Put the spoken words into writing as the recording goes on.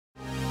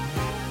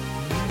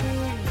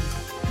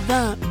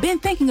been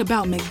thinking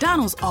about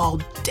McDonald's all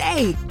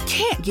day.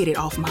 Can't get it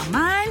off my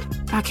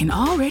mind. I can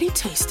already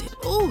taste it.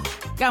 Ooh,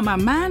 got my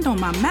mind on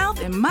my mouth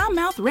and my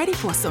mouth ready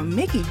for some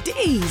Mickey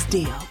D's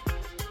deal.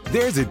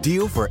 There's a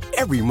deal for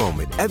every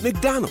moment at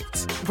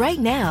McDonald's. Right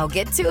now,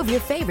 get 2 of your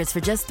favorites for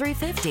just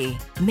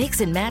 $3.50.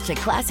 Mix and match a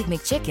classic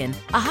McChicken,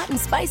 a hot and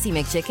spicy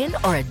McChicken,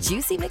 or a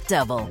juicy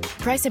McDouble.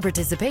 Price and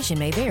participation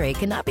may vary.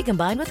 Cannot be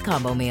combined with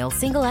combo meal.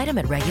 Single item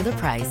at regular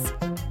price.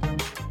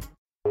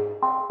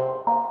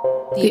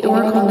 The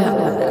Oracle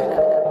Network.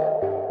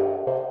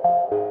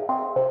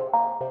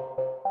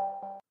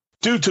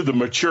 Due to the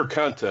mature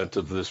content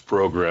of this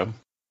program,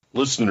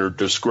 listener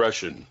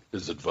discretion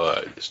is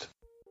advised.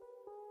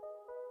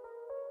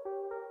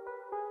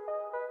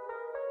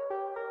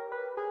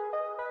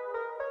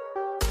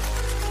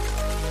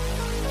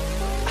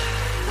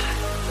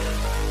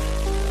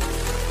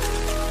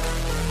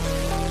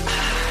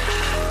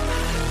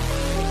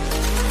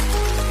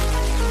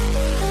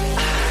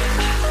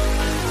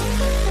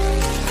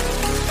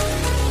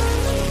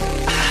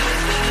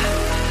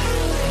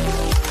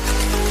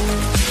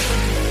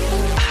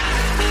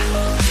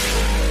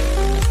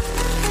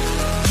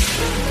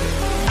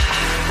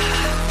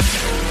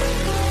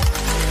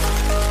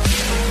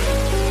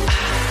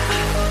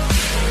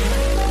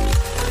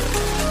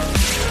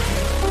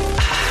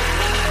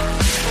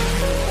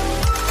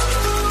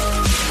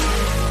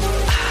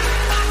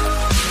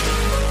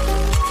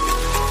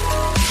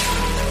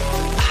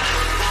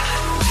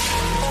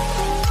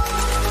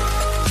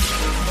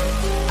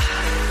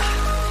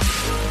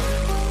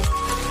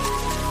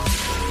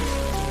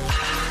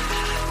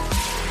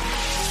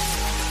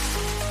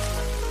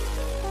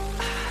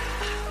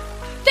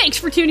 Thanks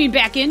for tuning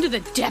back into The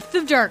Depth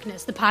of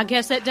Darkness, the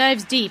podcast that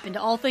dives deep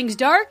into all things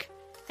dark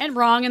and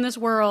wrong in this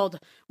world.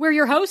 We're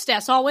your host,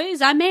 as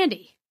always. I'm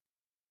Mandy.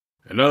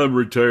 And I'm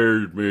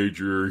retired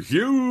Major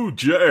Hugh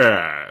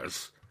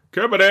Jazz,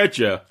 coming at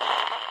you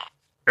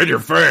in your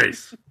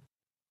face.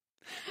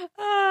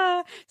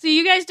 So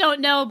you guys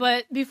don't know,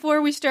 but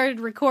before we started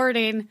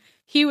recording,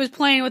 he was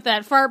playing with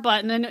that fart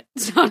button, and it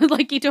sounded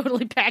like he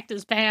totally packed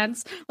his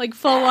pants, like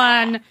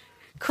full-on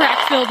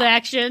crack-filled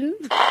action.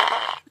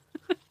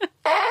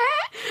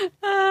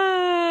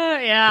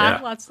 Yeah,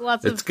 lots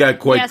of. It's got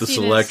quite the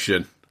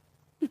selection.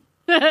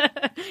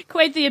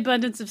 Quite the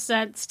abundance of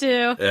scents,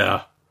 too.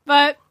 Yeah.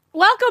 But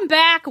welcome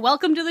back.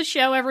 Welcome to the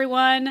show,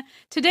 everyone.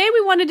 Today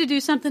we wanted to do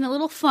something a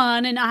little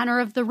fun in honor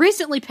of the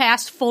recently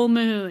passed full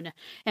moon.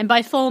 And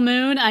by full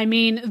moon, I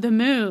mean the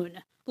moon.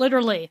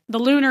 Literally, the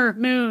lunar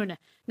moon,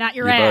 not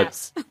your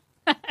ass.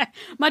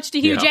 Much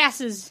to Hugh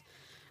Jass's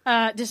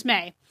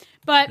dismay.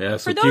 But so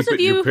for those of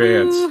you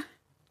who...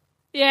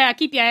 Yeah,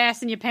 keep your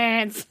ass in your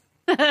pants.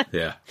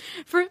 Yeah.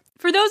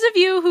 For those of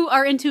you who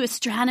are into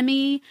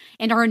astronomy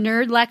and are a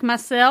nerd like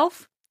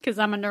myself, because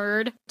I'm a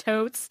nerd,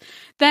 totes,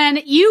 then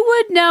you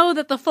would know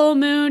that the full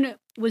moon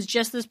was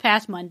just this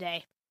past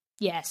Monday.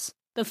 Yes,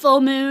 the full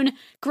moon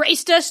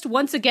graced us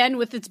once again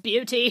with its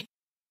beauty.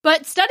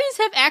 But studies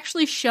have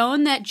actually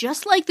shown that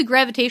just like the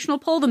gravitational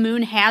pull the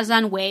moon has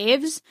on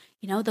waves,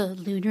 you know, the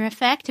lunar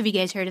effect, have you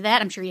guys heard of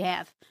that? I'm sure you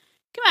have.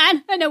 Come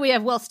on, I know we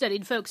have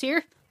well-studied folks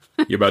here.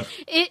 Yeah, but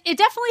it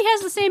definitely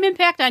has the same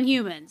impact on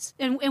humans,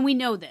 and we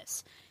know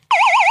this.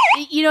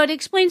 It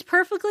explains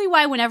perfectly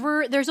why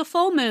whenever there's a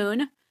full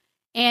moon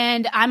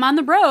and I'm on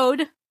the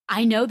road,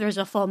 I know there's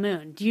a full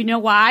moon. Do you know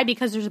why?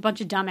 Because there's a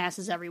bunch of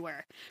dumbasses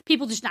everywhere.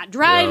 People just not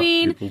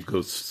driving. Yeah, people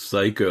go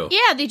psycho.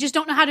 Yeah, they just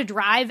don't know how to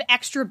drive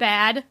extra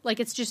bad.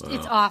 Like, it's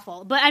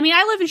awful. But, I mean,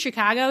 I live in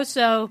Chicago,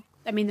 so,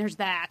 I mean, there's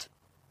that.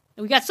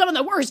 And we got some of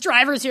the worst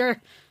drivers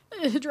here.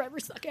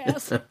 Drivers suck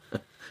ass.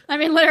 I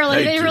mean,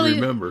 literally, they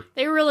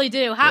really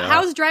do.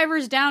 How's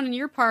drivers down in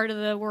your part of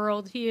the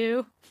world,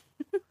 Hugh?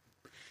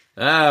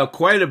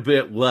 Quite a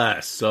bit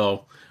less.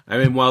 So, I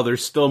mean, while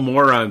there's still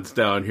morons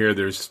down here,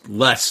 there's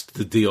less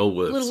to deal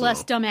with. A little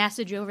less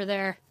dumbassage over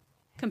there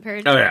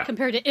compared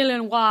to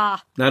Illinois.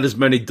 Not as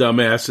many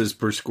dumbasses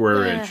per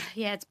square inch.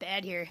 Yeah, it's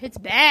bad here. It's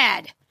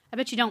bad. I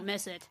bet you don't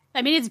miss it.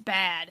 I mean, it's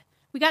bad.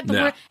 We got the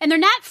word, and they're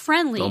not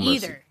friendly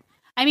either.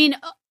 I mean,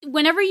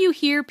 whenever you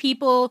hear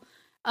people,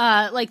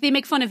 like, they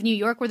make fun of New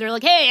York where they're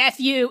like, hey, F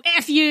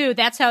you,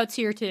 that's how it's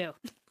here, too.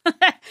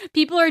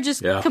 People are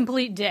just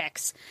complete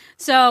dicks.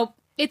 So,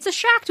 it's a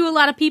shock to a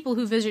lot of people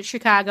who visit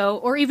Chicago,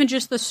 or even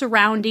just the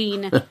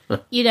surrounding,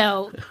 what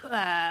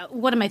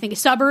am I thinking,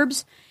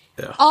 suburbs.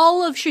 Yeah.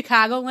 All of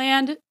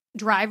Chicagoland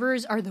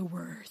drivers are the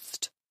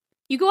worst.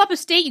 You go up a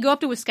state, you go up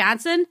to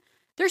Wisconsin,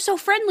 they're so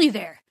friendly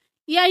there.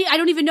 Yeah, I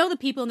don't even know the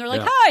people, and they're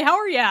like, hi, how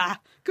are ya?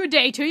 Good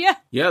day to you.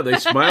 Yeah, they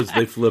smile as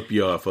they flip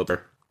you off up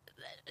there.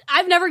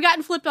 I've never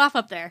gotten flipped off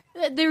up there.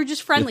 They were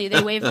just friendly.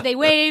 They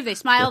wave, they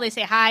smile, they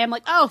say hi. I'm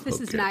like, oh,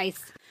 this is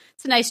nice.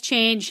 It's a nice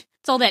change.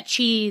 It's all that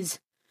cheese.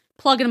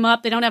 Plugging them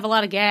up, they don't have a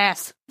lot of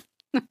gas.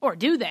 Or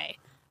do they?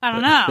 I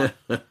don't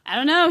know. I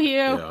don't know, Hugh.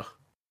 Yeah.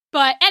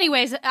 But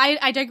anyways,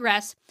 I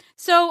digress.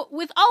 So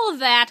with all of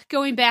that,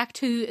 going back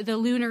to the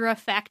lunar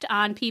effect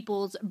on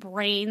people's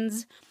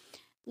brains,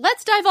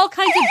 let's dive all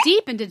kinds of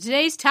deep into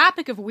today's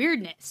topic of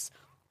weirdness.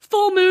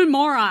 Full moon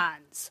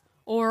morons.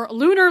 or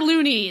lunar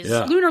loonies.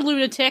 Yeah. Lunar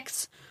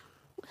lunatics.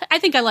 I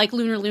think I like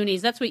lunar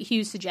loonies. That's what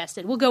Hughes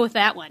suggested. We'll go with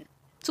that one.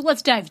 So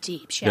let's dive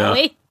deep, shall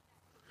we?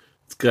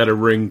 It's got a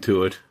ring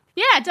to it.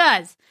 Yeah, it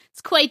does.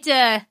 It's quite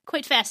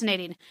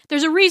fascinating.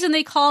 There's a reason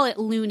they call it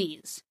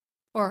loonies,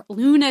 or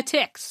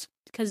lunatics,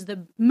 because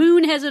the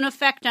moon has an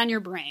effect on your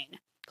brain,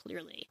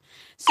 clearly.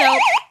 So,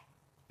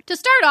 to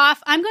start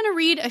off, I'm going to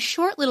read a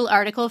short little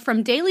article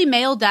from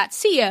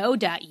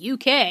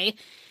dailymail.co.uk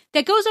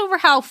that goes over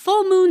how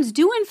full moons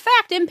do in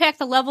fact impact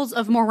the levels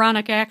of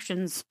moronic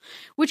actions,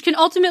 which can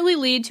ultimately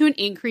lead to an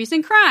increase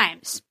in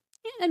crimes.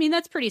 I mean,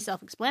 that's pretty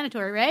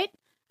self-explanatory, right?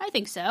 I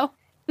think so.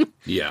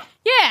 Yeah.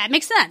 Yeah, it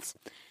makes sense.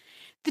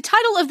 The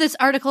title of this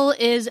article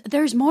is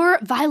There's More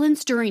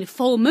Violence During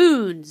Full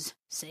Moons,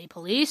 Say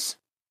Police.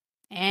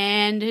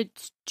 And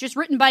it's just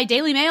written by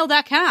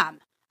dailymail.com.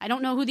 I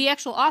don't know who the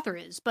actual author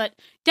is, but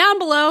down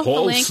below Paul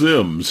the link.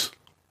 Sims.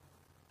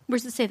 Where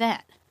does it say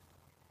that?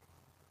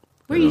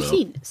 Where are you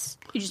seeing this?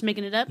 You're just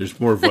making it up? There's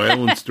more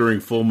violence during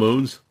full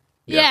moons?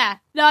 Yeah.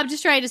 No, I'm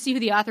just trying to see who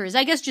the author is.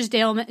 I guess just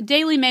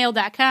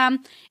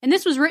dailymail.com. And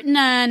this was written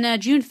on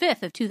June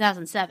 5th of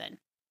 2007.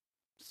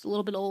 It's a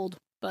little bit old,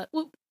 but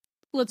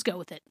let's go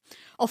with it.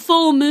 A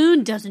full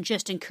moon doesn't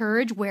just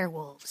encourage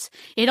werewolves.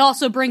 It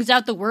also brings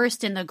out the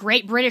worst in the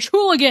Great British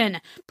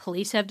Hooligan,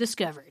 police have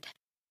discovered.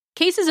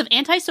 Cases of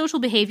antisocial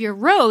behavior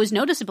rose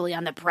noticeably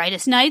on the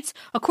brightest nights,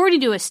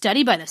 according to a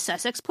study by the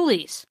Sussex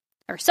Force,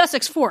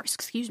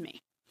 excuse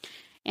me.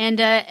 And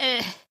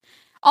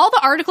all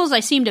the articles I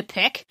seem to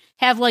pick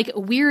have like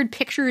weird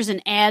pictures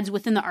and ads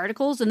within the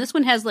articles, and this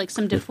one has like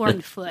some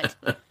deformed foot.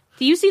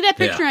 Do you see that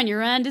picture on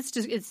your end? It's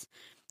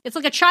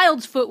like a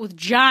child's foot with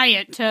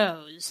giant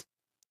toes,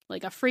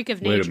 like a freak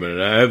of nature. Wait a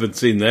minute, I haven't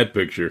seen that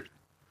picture.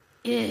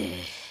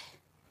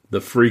 The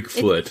freak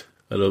foot.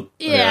 I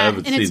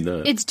haven't seen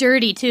that. It's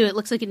dirty, too. It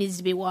looks like it needs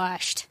to be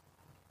washed.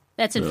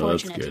 That's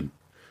unfortunate. That's good.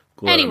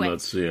 Glad I'm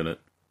not seeing it.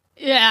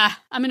 Yeah,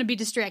 I'm going to be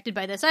distracted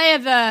by this.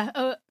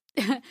 I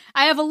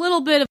have a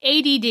little bit of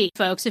ADD,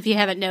 folks, if you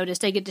haven't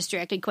noticed. I get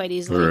distracted quite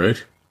easily. All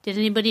right. Did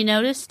anybody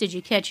notice? Did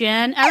you catch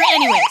on? All right,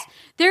 anyways,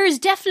 there is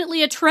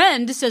definitely a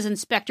trend, says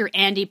Inspector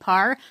Andy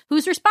Parr,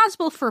 who's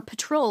responsible for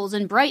patrols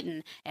in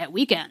Brighton at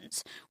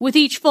weekends. With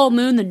each full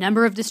moon, the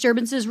number of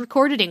disturbances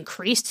recorded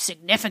increased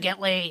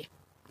significantly.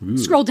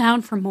 Scroll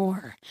down for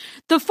more.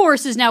 The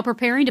force is now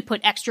preparing to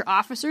put extra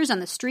officers on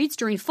the streets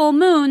during full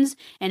moons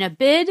in a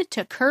bid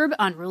to curb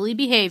unruly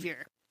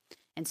behavior.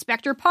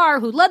 Inspector Parr,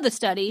 who led the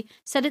study,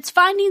 said its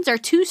findings are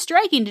too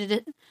striking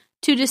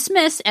to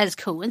dismiss as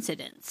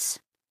coincidence.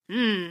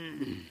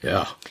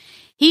 Yeah.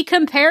 He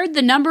compared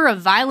the number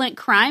of violent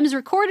crimes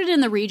recorded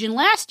in the region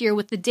last year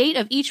with the date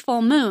of each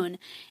full moon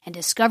and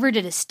discovered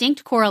a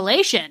distinct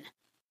correlation.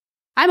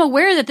 I'm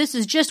aware that this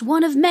is just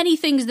one of many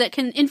things that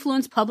can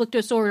influence public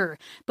disorder,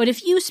 but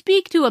if you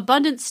speak to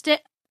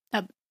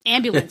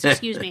ambulance,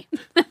 excuse me.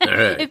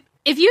 Right.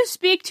 If you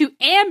speak to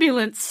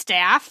ambulance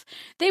staff,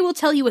 they will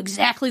tell you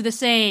exactly the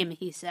same,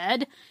 he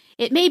said.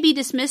 It may be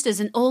dismissed as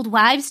an old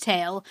wives'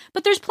 tale,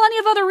 but there's plenty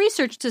of other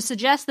research to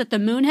suggest that the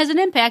moon has an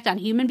impact on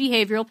human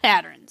behavioral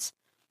patterns.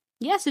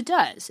 Yes, it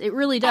does. It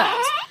really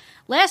does.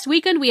 Last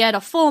weekend we had a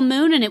full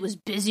moon and it was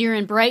busier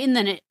in Brighton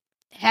than it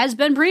has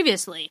been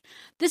previously.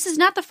 This is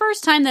not the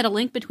first time that a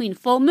link between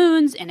full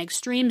moons and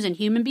extremes in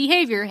human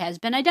behavior has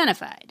been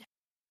identified.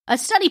 A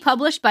study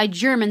published by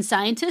German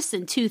scientists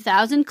in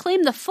 2000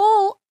 claimed the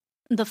full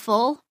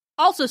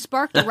also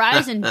sparked a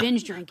rise in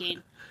binge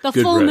drinking. The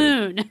Good full writing.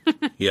 moon.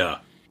 Yeah.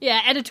 Yeah,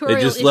 editorial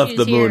They just issues left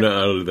the moon here.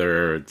 out of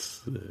there.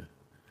 It's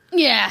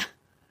Yeah.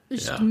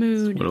 Just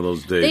moon. It's one of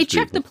those days. They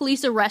checked people. the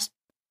police arrest.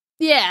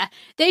 Yeah,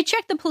 they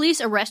checked the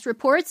police arrest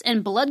reports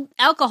and blood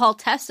alcohol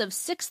tests of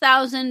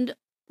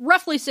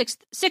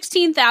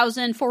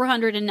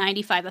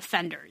 16,495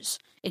 offenders.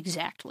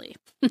 Exactly.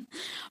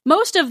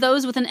 Most of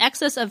those with an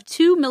excess of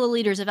 2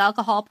 milliliters of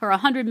alcohol per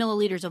 100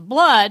 milliliters of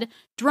blood,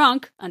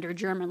 drunk under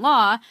German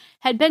law,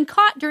 had been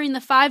caught during the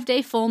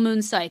 5-day full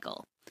moon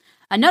cycle.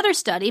 Another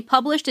study,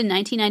 published in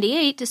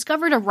 1998,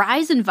 discovered a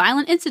rise in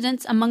violent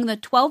incidents among the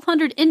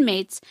 1,200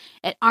 inmates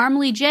at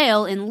Armley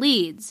Jail in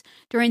Leeds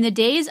during the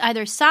days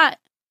either side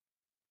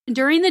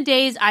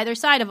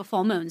of a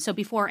full moon, so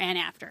before and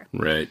after.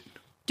 Right.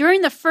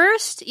 During the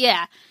first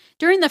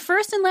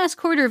and last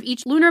quarter of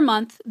each lunar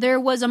month, there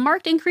was a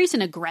marked increase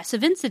in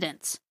aggressive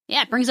incidents.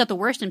 Yeah, it brings out the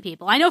worst in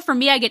people. I know for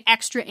me, I get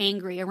extra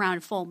angry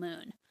around full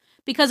moon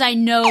because I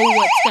know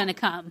what's going to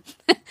come.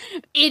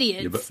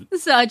 Idiots. Yeah,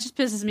 so it just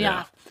pisses me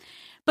off.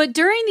 But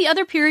during the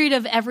other period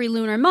of every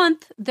lunar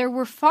month, there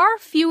were far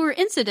fewer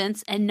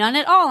incidents and none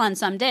at all on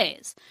some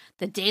days.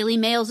 The Daily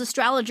Mail's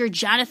astrologer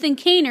Jonathan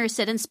Kaner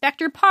said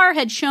Inspector Parr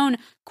had shown,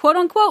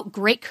 quote-unquote,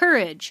 great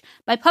courage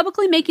by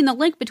publicly making the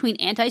link between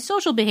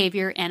antisocial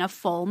behavior and a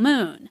full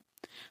moon.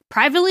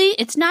 Privately,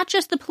 it's not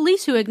just the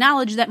police who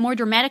acknowledge that more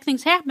dramatic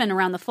things happen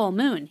around the full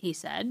moon, he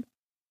said.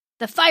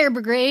 The fire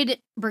brigade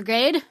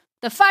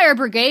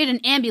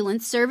and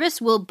ambulance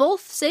service will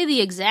both say the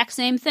exact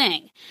same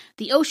thing.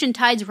 The ocean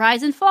tides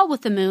rise and fall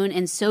with the moon,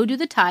 and so do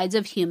the tides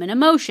of human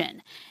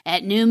emotion.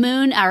 At new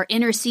moon, our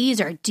inner seas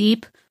are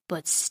deep,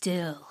 but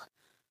still.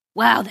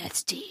 Wow,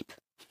 that's deep.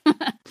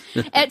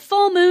 At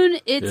full moon,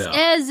 it's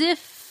as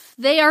if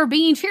they are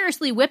being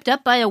fiercely whipped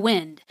up by a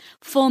wind.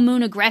 Full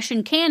moon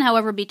aggression can,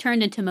 however, be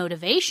turned into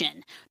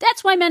motivation.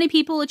 That's why many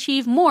people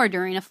achieve more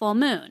during a full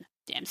moon.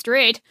 Damn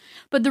straight.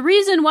 But the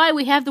reason why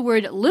we have the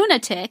word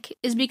lunatic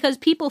is because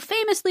people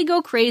famously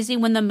go crazy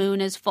when the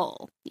moon is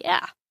full.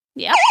 Yeah.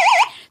 Yep.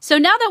 So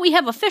now that we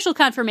have official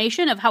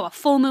confirmation of how a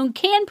full moon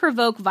can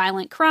provoke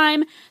violent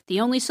crime, the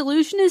only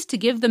solution is to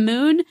give the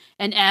moon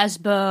an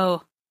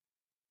ASBO.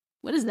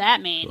 What does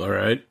that mean? All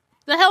right.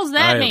 The hell's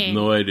that mean? I have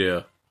no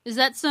idea. Is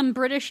that some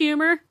British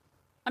humor?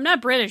 I'm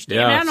not British,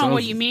 damn it. I don't know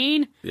what you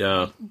mean.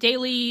 Yeah.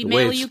 Daily the Mail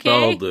way it's UK?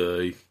 Spelled,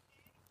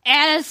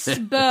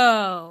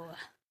 ASBO.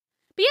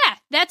 But yeah,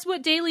 that's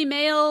what Daily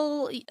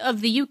Mail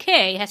of the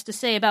UK has to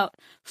say about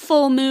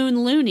full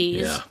moon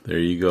loonies. Yeah, there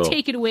you go.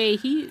 Take it away,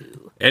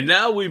 Hugh. And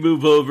now we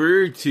move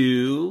over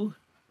to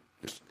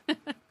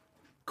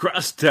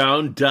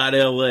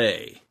crosstown.la.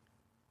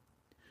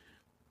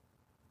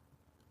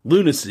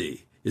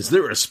 Lunacy. Is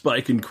there a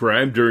spike in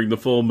crime during the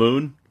full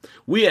moon?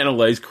 We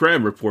analyze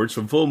crime reports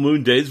from full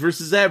moon days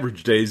versus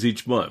average days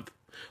each month.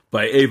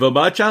 By Ava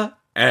Macha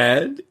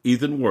and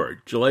Ethan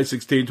Ward, July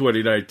 16,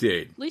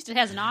 2019. At least it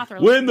has an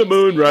author. When the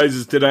moon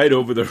rises tonight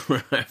over the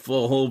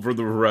over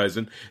the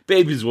horizon,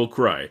 babies will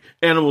cry,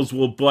 animals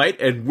will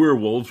bite, and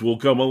werewolves will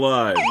come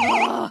alive.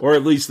 Or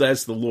at least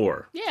that's the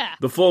lore. Yeah.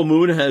 The full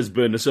moon has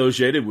been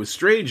associated with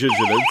strange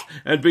incidents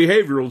and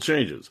behavioral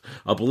changes,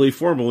 a belief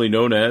formerly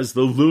known as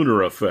the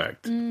lunar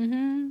effect.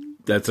 Mm-hmm.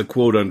 That's a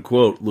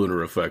quote-unquote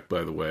lunar effect,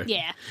 by the way.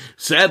 Yeah.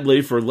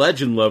 Sadly, for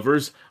legend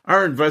lovers,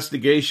 our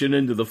investigation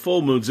into the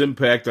full moon's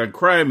impact on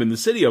crime in the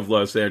city of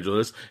Los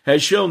Angeles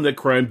has shown that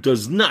crime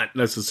does not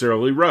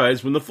necessarily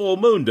rise when the full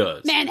moon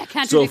does. Man, that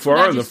contradicts so far,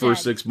 what I in the just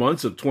first said. 6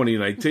 months of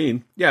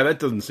 2019, yeah, that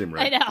doesn't seem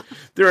right. I know.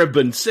 There have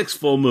been 6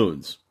 full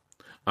moons.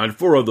 On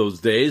 4 of those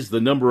days, the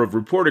number of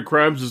reported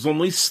crimes is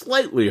only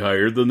slightly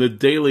higher than the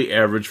daily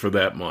average for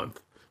that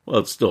month.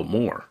 Well, it's still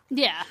more.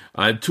 Yeah.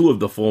 On 2 of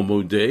the full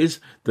moon days,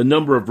 the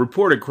number of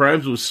reported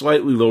crimes was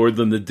slightly lower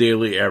than the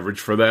daily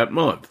average for that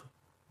month.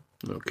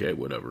 Okay,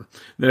 whatever.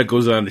 Then it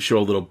goes on to show a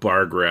little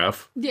bar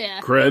graph. Yeah.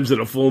 Crimes on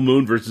a full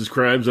moon versus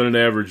crimes on an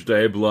average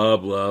day, blah,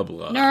 blah,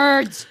 blah.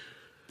 Nerds.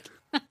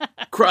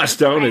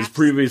 Crosstown has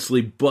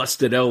previously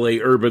busted LA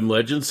urban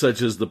legends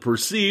such as the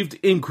perceived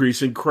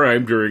increase in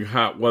crime during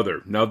hot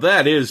weather. Now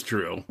that is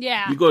true.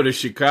 Yeah. You go to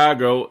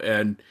Chicago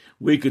and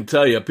we can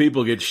tell you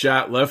people get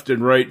shot left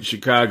and right in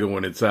Chicago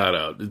when it's hot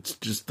out. It's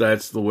just,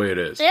 that's the way it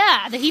is.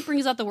 Yeah, the heat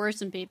brings out the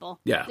worst in people.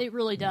 Yeah. It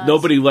really does.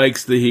 Nobody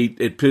likes the heat.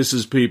 It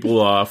pisses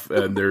people off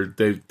and their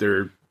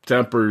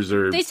tempers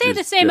are... They say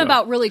the same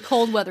about really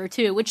cold weather,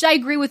 too, which I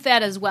agree with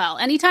that as well.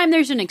 Anytime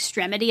there's an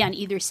extremity on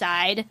either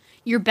side,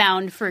 you're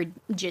bound for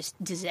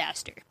just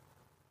disaster.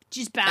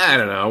 Just bound. I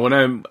don't know. When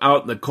I'm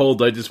out in the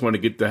cold, I just want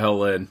to get the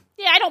hell in.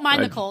 Yeah, I don't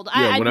mind the cold.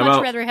 yeah, I'd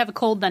much rather have a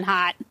cold than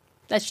hot.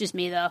 That's just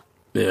me, though.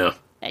 Yeah.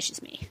 That's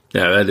just me.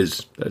 Yeah, that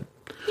is...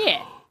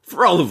 Yeah.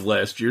 For all of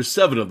last year,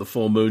 7 of the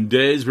full moon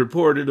days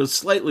reported a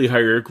slightly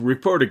higher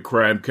reported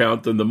crime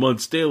count than the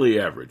month's daily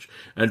average,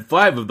 and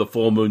 5 of the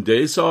full moon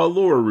days saw a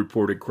lower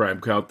reported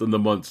crime count than the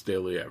month's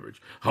daily average.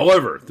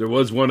 However, there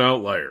was one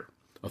outlier.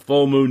 A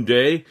full moon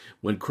day,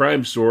 when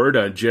crime soared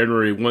on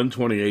January 1,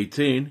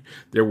 2018,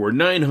 there were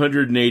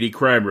 980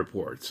 crime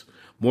reports,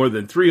 more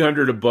than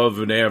 300 above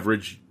an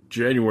average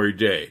January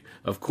day.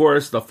 Of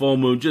course, the full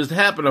moon just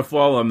happened to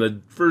fall on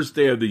the first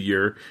day of the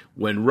year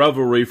when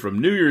revelry from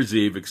New Year's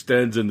Eve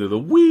extends into the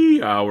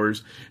wee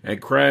hours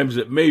and crimes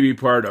that may be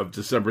part of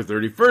December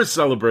 31st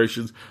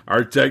celebrations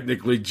are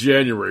technically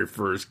January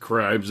 1st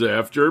crimes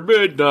after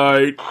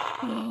midnight.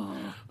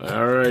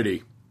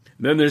 Alrighty.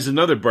 Then there's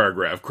another bar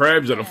graph.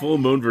 Crimes on a full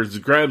moon versus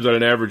crimes on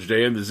an average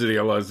day in the city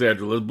of Los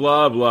Angeles.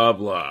 Blah, blah,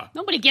 blah.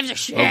 Nobody gives a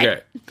shit.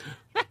 Okay.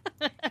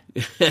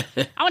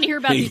 I want to hear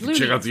about You these can loonies.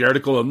 check out the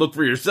article and look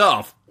for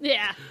yourself.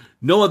 Yeah.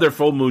 No other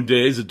full moon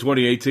days in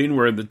 2018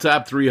 were in the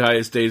top 3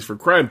 highest days for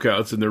crime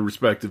counts in their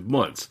respective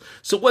months.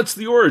 So what's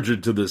the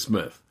origin to this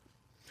myth?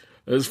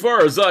 As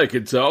far as I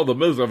can tell, the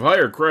myth of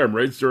higher crime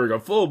rates during a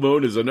full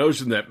moon is a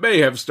notion that may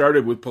have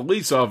started with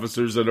police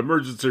officers and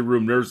emergency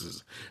room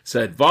nurses,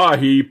 said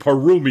Vahi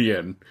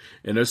Parumian,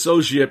 an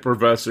associate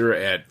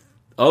professor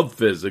of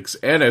physics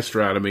and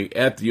astronomy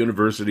at the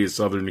University of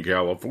Southern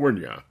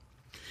California.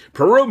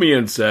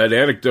 Parumian said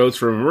anecdotes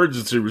from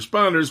emergency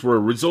responders were a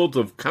result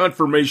of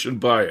confirmation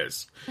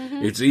bias.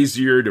 Mm-hmm. It's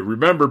easier to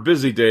remember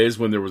busy days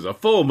when there was a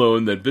full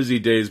moon than busy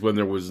days when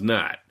there was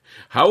not.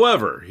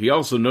 However, he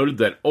also noted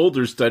that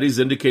older studies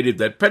indicated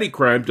that petty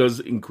crime does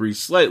increase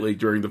slightly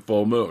during the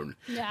full moon.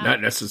 Yeah.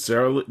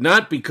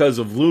 Not because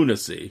of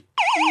lunacy,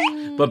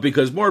 but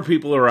because more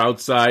people are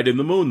outside in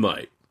the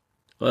moonlight.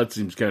 Well, that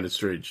seems kind of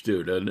strange,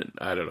 too, doesn't it?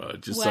 I don't know.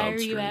 It just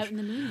sounds strange. Why are you out in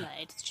the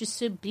moonlight? It's just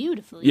so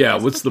beautiful. Yeah,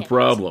 what's the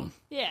problem?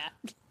 Yeah.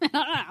 I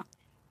don't know.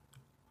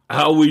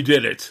 How we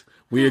did it.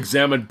 We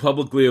examined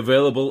publicly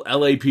available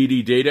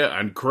LAPD data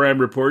on crime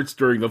reports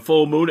during the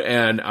full moon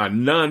and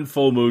on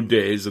non-full moon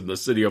days in the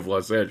city of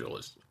Los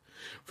Angeles.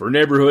 For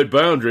neighborhood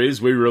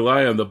boundaries, we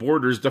rely on the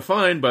borders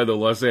defined by the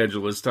Los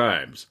Angeles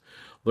Times.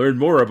 Learn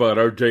more about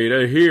our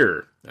data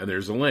here, and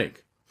there's a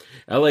link.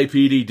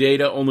 LAPD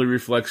data only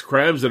reflects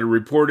crimes that are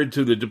reported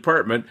to the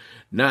department,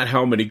 not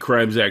how many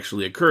crimes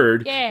actually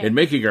occurred. Yeah. In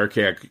making our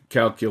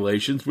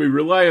calculations, we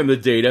rely on the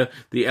data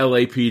the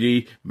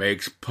LAPD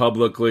makes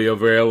publicly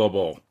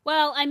available.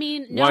 Well, I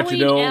mean, Want to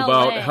know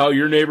about how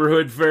your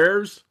neighborhood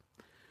fares?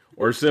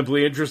 Or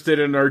simply interested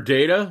in our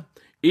data?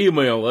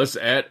 Email us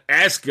at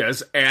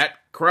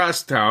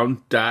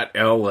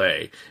askus@crosstown.la.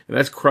 And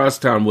that's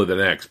Crosstown with an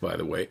X, by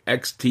the way.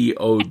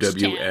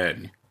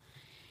 XTOWN.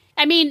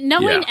 I mean,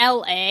 knowing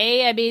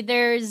LA, I mean,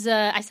 there's,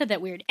 I said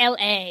that weird,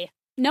 LA.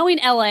 Knowing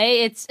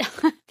LA, it's,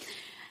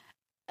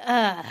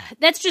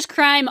 that's just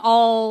crime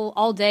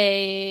all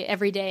day,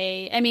 every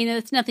day. I mean,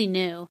 it's nothing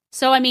new.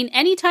 So, I mean,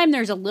 anytime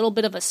there's a little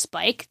bit of a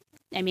spike,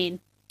 I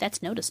mean,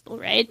 that's noticeable,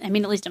 right? I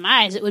mean, at least in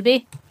my eyes, it would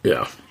be.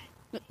 Yeah.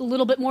 A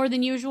little bit more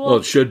than usual. Well,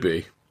 it should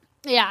be.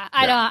 Yeah,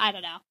 I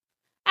don't know.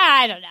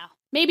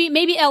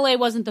 Maybe LA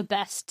wasn't the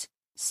best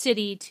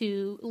city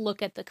to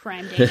look at the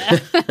crime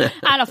data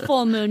on a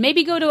full moon.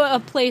 Maybe go to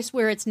a place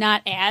where it's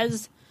not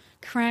as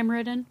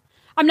crime-ridden.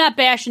 I'm not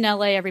bashing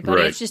LA,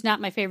 everybody. Right. It's just not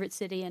my favorite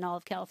city in all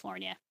of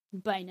California.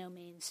 By no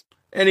means.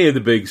 Any of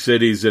the big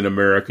cities in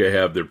America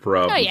have their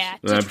problems. Oh, yeah.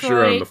 And Detroit, I'm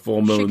sure on the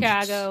full moon.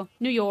 Chicago,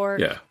 New York.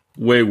 Yeah.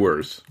 Way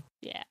worse.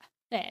 Yeah.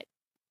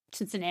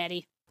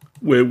 Cincinnati.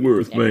 Way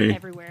worse, man.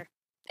 Everywhere.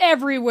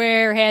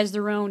 Everywhere has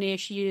their own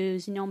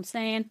issues. You know what I'm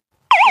saying?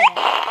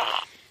 Yeah.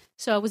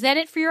 So, was that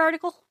it for your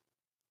article?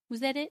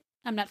 Was that it?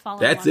 I'm not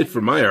following. That's it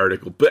for my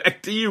article.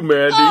 Back to you,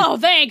 Mandy. Oh,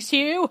 thanks,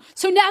 Hugh.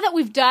 So now that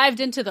we've dived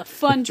into the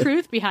fun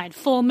truth behind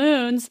full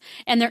moons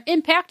and their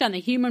impact on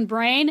the human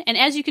brain, and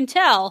as you can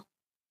tell,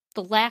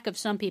 the lack of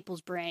some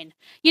people's brain.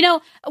 You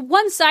know,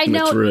 one side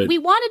note, right. We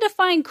wanted to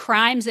find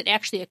crimes that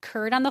actually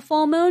occurred on the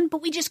full moon,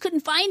 but we just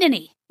couldn't find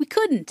any. We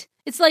couldn't.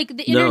 It's like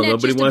the internet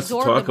nobody just wants to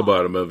absorbed talk them all.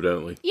 about them,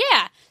 evidently.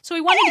 Yeah. So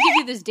we wanted to give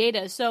you this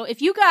data. So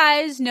if you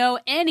guys know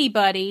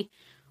anybody,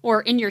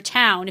 or in your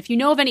town, if you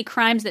know of any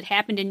crimes that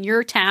happened in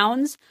your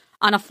towns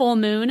on a full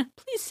moon,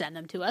 please send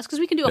them to us, because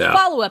we can do a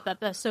follow-up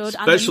episode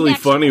especially on the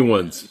next funny one.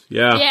 ones.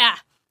 Yeah. Yeah.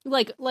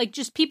 Like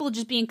just people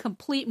just being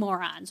complete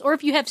morons. Or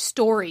if you have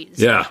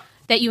stories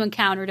that you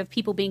encountered of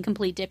people being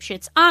complete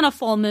dipshits on a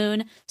full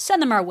moon,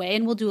 send them our way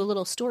and we'll do a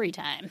little story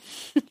time.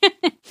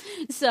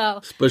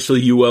 So,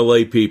 especially you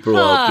LA people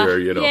out there,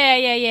 you know.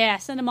 Yeah.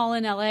 Send them all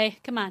in LA.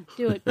 Come on,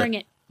 do it. Bring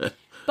it.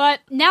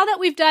 But now that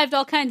we've dived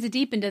all kinds of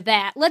deep into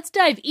that, let's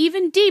dive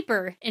even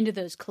deeper into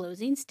those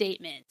closing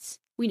statements.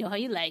 We know how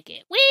you like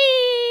it. Whee!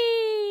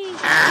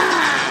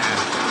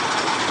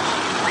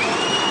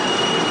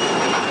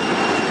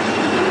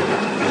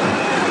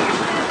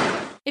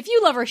 If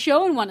you love our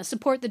show and want to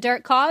support the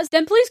dark cause,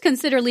 then please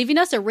consider leaving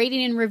us a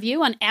rating and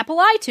review on Apple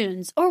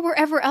iTunes or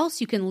wherever else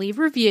you can leave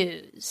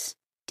reviews.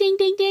 Ding,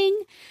 ding,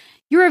 ding.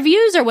 Your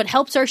reviews are what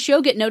helps our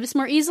show get noticed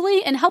more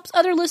easily and helps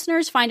other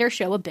listeners find our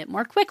show a bit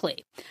more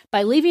quickly.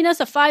 By leaving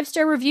us a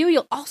 5-star review,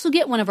 you'll also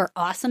get one of our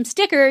awesome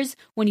stickers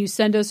when you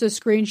send us a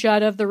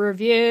screenshot of the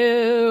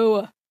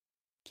review.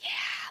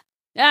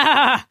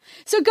 Yeah.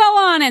 So go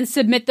on and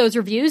submit those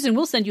reviews and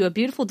we'll send you a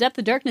beautiful Depth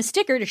of Darkness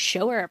sticker to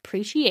show our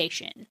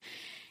appreciation.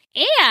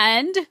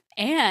 And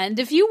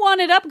if you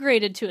want it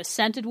upgraded to a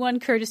scented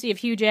one courtesy of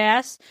Huge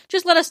Ass,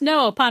 just let us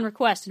know upon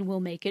request and we'll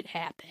make it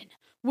happen.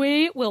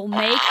 We will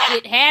make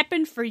it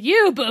happen for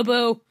you,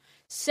 boo-boo.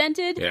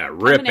 Scented,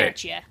 rip coming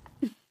at you.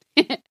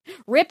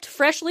 Ripped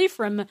freshly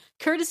from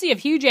courtesy of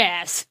Huge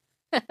Ass.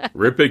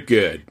 Rip it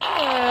good.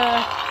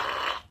 Yeah,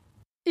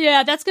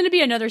 that's going to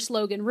be another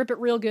slogan. Rip it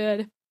real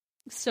good.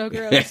 So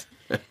gross.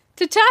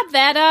 To top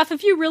that off,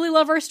 if you really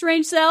love our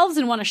strange selves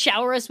and want to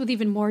shower us with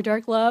even more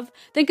dark love,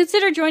 then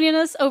consider joining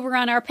us over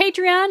on our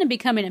Patreon and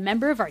becoming a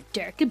member of our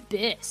Dark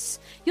Abyss.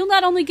 You'll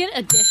not only get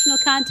additional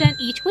content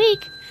each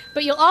week,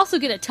 but you'll also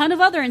get a ton of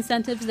other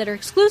incentives that are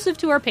exclusive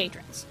to our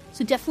patrons.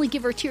 So definitely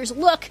give our tiers a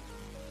look.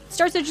 It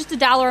starts at just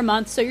 $1 a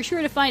month, so you're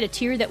sure to find a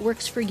tier that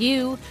works for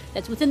you,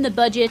 that's within the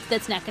budget,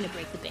 that's not going to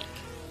break the bank.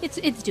 It's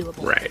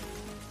doable. Right.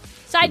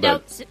 Side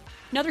note,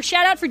 another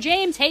shout out for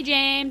James. Hey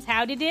James,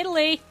 howdy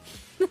diddly.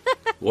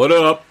 What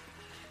up?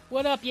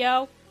 What up,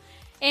 yo?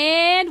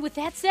 And with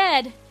that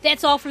said,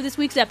 that's all for this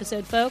week's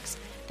episode, folks.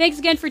 Thanks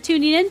again for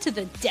tuning in to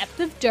the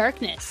Depth of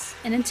Darkness.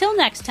 And until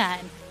next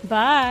time,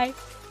 bye.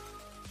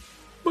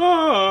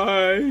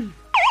 Bye.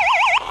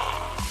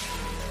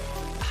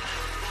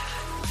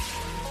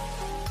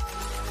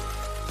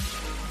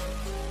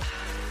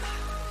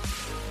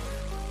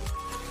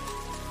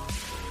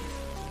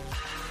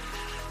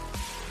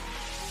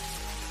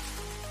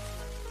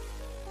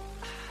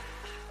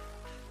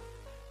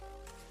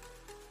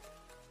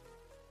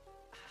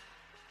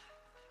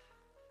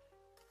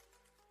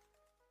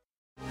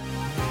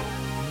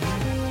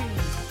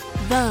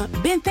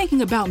 Been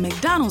thinking about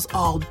McDonald's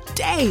all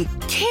day.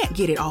 Can't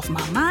get it off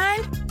my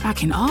mind. I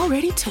can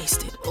already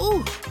taste it.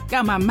 Ooh,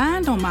 got my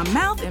mind on my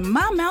mouth and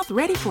my mouth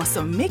ready for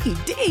some Mickey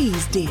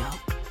D's deal.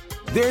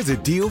 There's a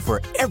deal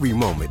for every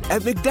moment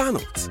at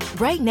McDonald's.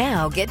 Right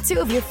now, get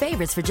 2 of your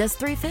favorites for just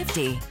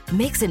 $3.50.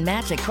 Mix and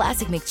match a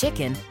classic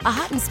McChicken, a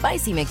hot and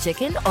spicy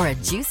McChicken, or a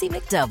juicy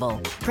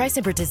McDouble. Price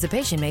and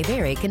participation may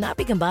vary. Cannot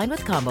be combined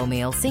with combo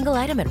meal. Single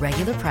item at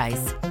regular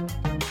price.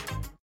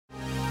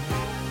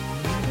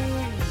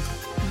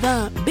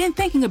 Been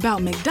thinking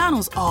about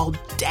McDonald's all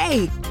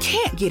day.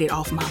 Can't get it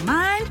off my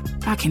mind.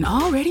 I can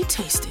already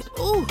taste it.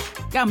 Ooh,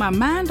 got my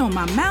mind on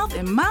my mouth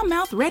and my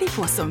mouth ready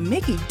for some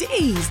Mickey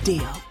D's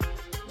deal.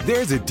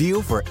 There's a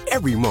deal for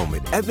every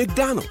moment at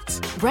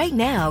McDonald's. Right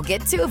now,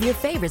 get 2 of your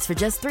favorites for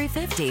just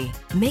 $3.50.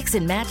 Mix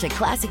and match a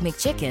classic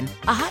McChicken,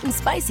 a hot and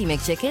spicy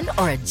McChicken,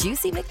 or a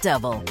juicy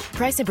McDouble.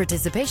 Price and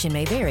participation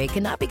may vary.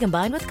 Cannot be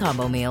combined with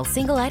combo meal.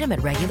 Single item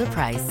at regular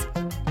price.